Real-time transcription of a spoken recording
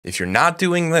If you're not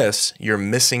doing this, you're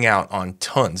missing out on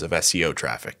tons of SEO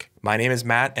traffic. My name is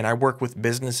Matt, and I work with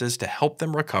businesses to help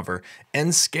them recover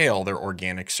and scale their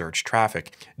organic search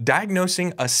traffic.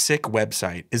 Diagnosing a sick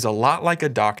website is a lot like a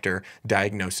doctor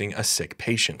diagnosing a sick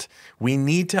patient. We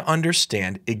need to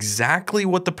understand exactly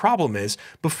what the problem is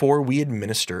before we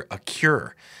administer a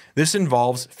cure. This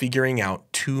involves figuring out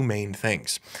two main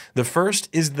things. The first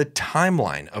is the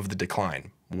timeline of the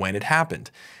decline, when it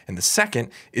happened. And the second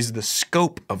is the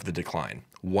scope of the decline,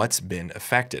 what's been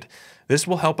affected. This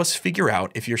will help us figure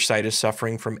out if your site is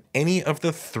suffering from any of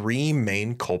the three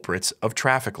main culprits of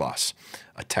traffic loss: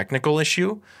 a technical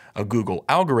issue, a Google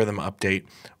algorithm update,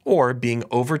 or being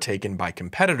overtaken by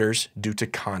competitors due to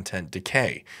content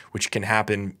decay, which can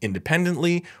happen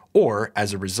independently or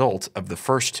as a result of the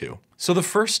first two. So the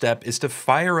first step is to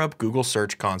fire up Google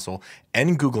Search Console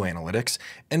and Google Analytics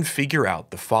and figure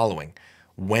out the following.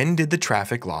 When did the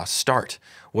traffic loss start?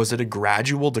 Was it a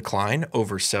gradual decline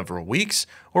over several weeks,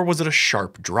 or was it a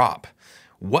sharp drop?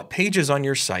 What pages on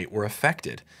your site were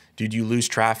affected? Did you lose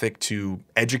traffic to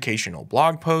educational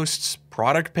blog posts,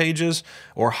 product pages,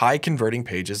 or high converting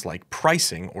pages like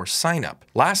pricing or sign up?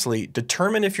 Lastly,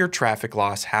 determine if your traffic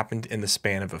loss happened in the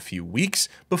span of a few weeks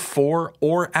before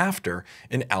or after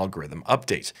an algorithm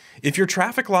update. If your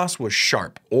traffic loss was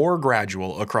sharp or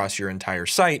gradual across your entire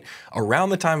site around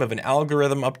the time of an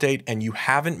algorithm update and you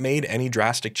haven't made any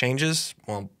drastic changes,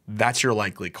 well, that's your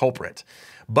likely culprit.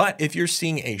 But if you're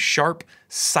seeing a sharp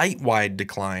site-wide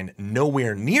decline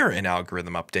nowhere near an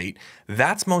algorithm update,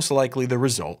 that's most likely the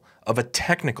result of a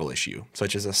technical issue,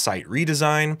 such as a site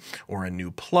redesign or a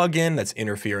new plugin that's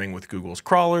interfering with Google's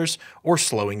crawlers or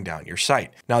slowing down your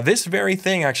site. Now, this very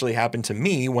thing actually happened to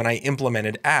me when I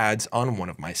implemented ads on one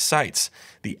of my sites.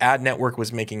 The ad network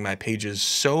was making my pages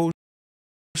so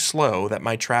slow that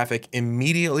my traffic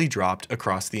immediately dropped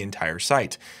across the entire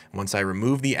site. Once I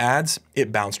removed the ads,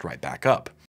 it bounced right back up.